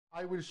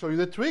I will show you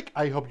the trick.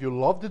 I hope you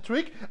love the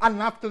trick.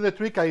 And after the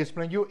trick, I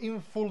explain you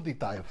in full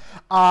detail.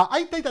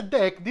 I take a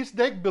deck. This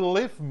deck,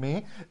 believe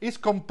me, this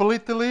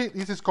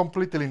is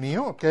completely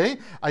new, okay?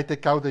 I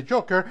take out the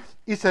Joker.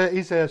 It's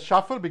a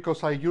shuffle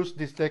because I use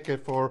this deck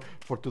for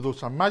to do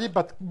some magic,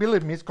 but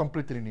believe me, it's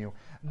completely new.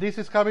 This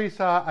is Javi, is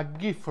a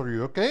gift for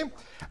you, okay?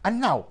 And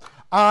now,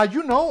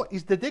 you know,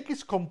 if the deck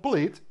is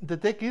complete, the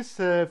deck is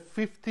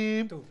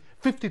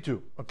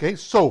 52, okay?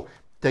 So,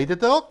 take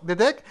the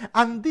deck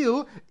and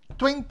deal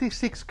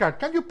 26 cards.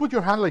 Can you put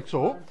your hand like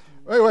so?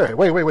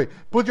 Wait.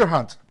 Put your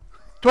hands.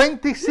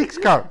 26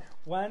 cards.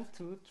 1,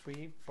 2,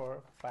 3,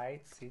 4, 5,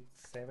 6,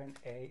 7,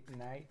 8,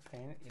 9,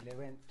 10,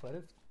 11,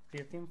 12,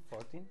 13,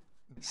 14.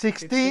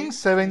 16,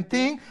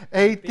 17,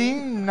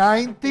 18,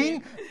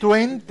 19,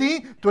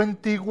 20,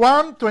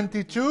 21,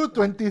 22,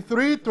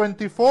 23,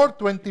 24,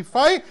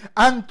 25,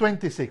 and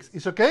 26.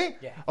 Is okay?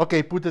 Yeah.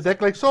 Okay, put the deck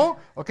like so.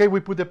 Okay, we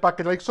put the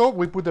packet like so.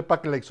 We put the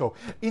packet like so.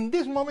 In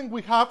this moment,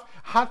 we have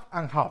half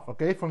and half.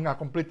 Okay, from a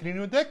completely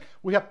new deck,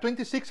 we have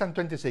 26 and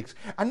 26.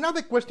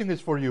 Another question is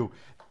for you.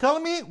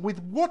 Tell me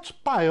with what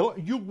pile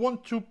you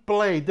want to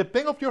play.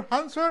 Depending of your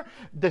answer,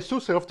 the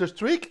success of the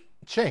trick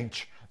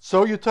change.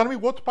 So you tell me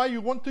what pile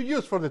you want to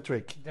use for the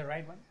trick. The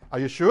right one? Are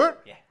you sure?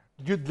 Yeah.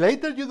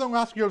 Later you don't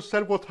ask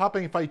yourself what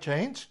happened if I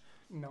change?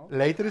 No.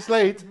 Later is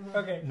late.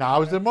 Okay.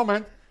 Now is the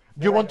moment.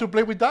 Do you want to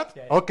play with that?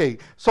 Yeah. Okay.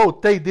 So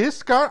take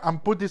this card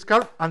and put this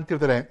card until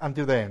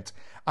the end.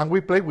 And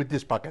we play with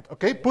this packet,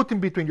 okay? Put in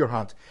between your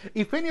hands.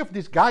 If any of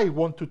this guy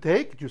want to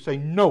take, you say,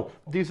 no,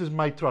 this is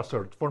my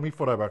treasure for me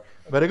forever.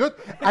 Very good.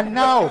 And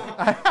now,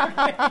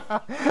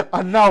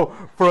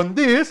 from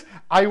this,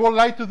 I would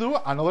like to do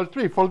another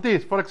trick for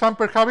this. For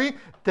example, Javi,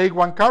 take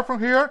one card from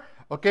here.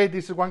 Okay,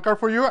 this is one card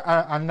for you.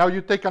 And now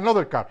you take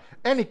another card.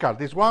 Any card,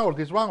 this one or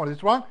this one or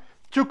this one.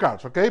 2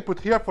 cards, okay?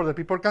 Put here for the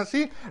people can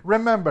see.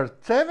 Remember,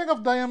 7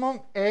 of diamond,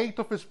 8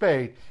 of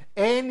spade.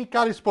 Any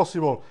card is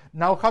possible.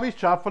 Now, Javi,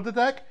 shuffle the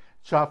deck.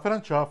 Shuffle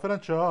and shuffle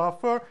and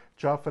shuffle,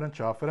 shuffle and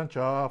shuffle and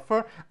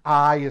shuffle.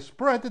 I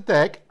spread the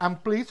deck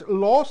and please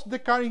lose the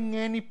card in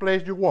any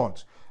place you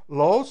want.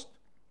 Lost,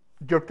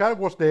 your card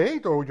was the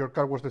 8 or your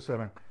card was the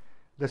 7?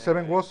 The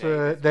 7 was,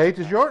 the 8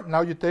 is yours.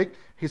 Now you take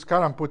his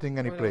card and put in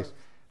any place.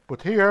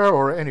 Put here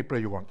or any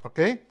place you want,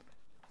 okay?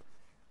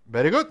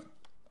 Very good.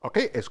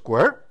 Okay, a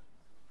square.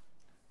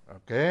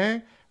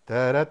 Okay.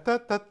 Yeah,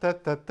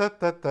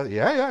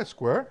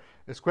 square.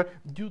 Square.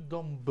 You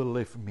don't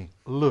believe me.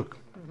 Look.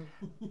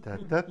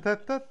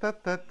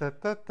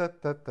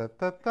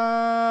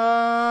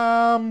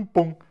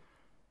 Boom.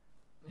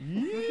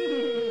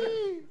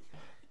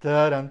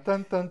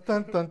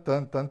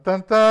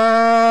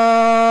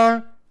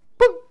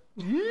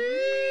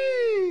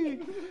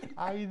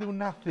 I do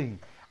nothing.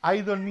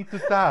 I don't need to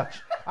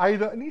touch.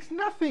 It's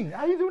nothing.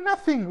 I do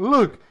nothing.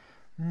 Look.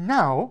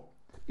 Now,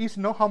 it's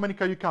not how many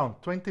can you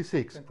count?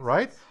 26,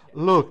 right? Yeah.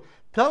 Look.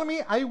 Tell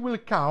me, I will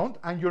count,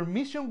 and your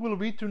mission will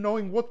be to know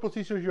in what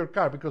position is your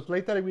card, because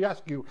later I will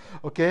ask you,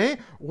 okay?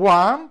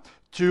 1,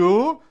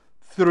 2,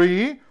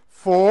 3,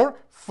 4,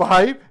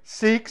 5,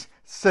 6,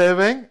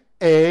 7,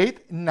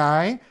 8,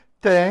 9,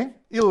 10,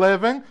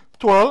 11,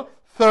 12,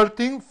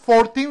 13,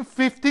 14,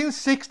 15,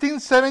 16,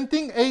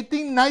 17,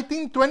 18,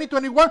 19, 20,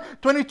 21,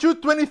 22,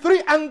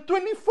 23, and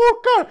 24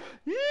 cards.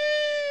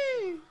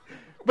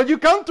 But you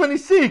count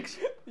 26.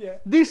 Yeah.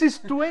 This is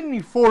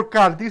 24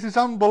 cards. This is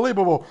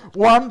unbelievable.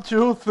 1,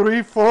 2,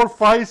 3, 4,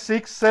 5,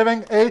 6,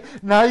 7,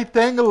 8, 9,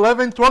 10,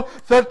 11, 12,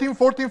 13,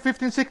 14,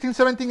 15, 16,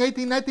 17,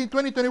 18, 19,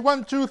 20,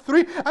 21, 2,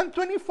 3, and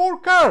 24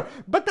 cards.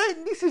 But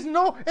this is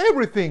not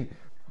everything.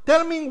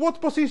 Tell me in what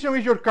position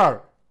is your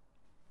card.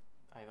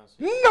 I don't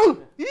see. No!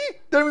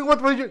 Tell me what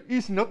position.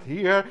 It's not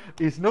here.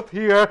 It's not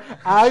here.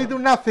 I do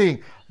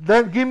nothing.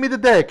 Then give me the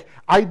deck.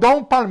 I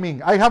don't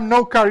palming. I have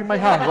no card in my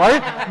hand,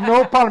 right?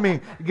 No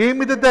palming. Give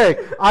me the deck.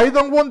 I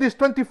don't want this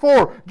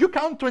 24. You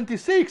count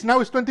 26.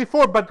 Now it's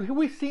 24. But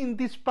we see in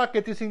this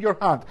packet is in your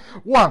hand.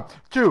 1,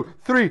 2,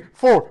 3,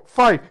 4,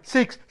 5,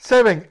 6,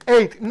 7,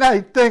 8,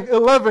 9, 10,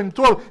 11,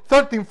 12,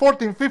 13,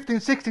 14, 15,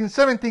 16,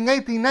 17,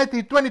 18,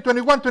 19, 20,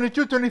 21,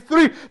 22,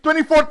 23,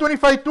 24,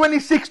 25,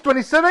 26,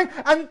 27,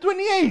 and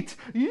 28.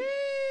 Yee!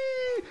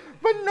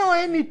 But no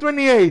any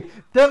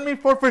 28. Tell me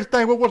for first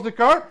time, what was the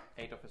card?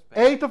 8 of spades.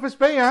 8 of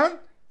spades and?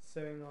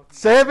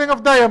 7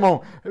 of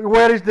diamond.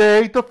 Where is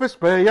the 8 of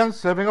spades and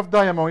 7 of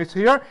diamond? It's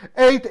here.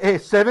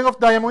 7 of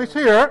diamond is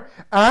here.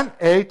 And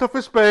 8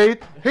 of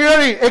spades. Here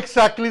is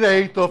exactly the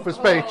 8 of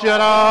spades.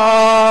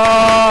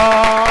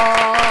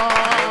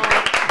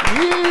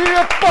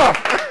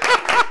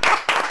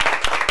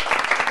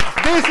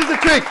 This is the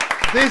trick.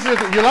 This is it.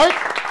 You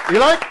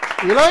like?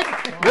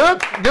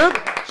 Good? Good?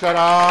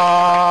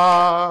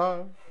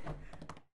 Ta-da!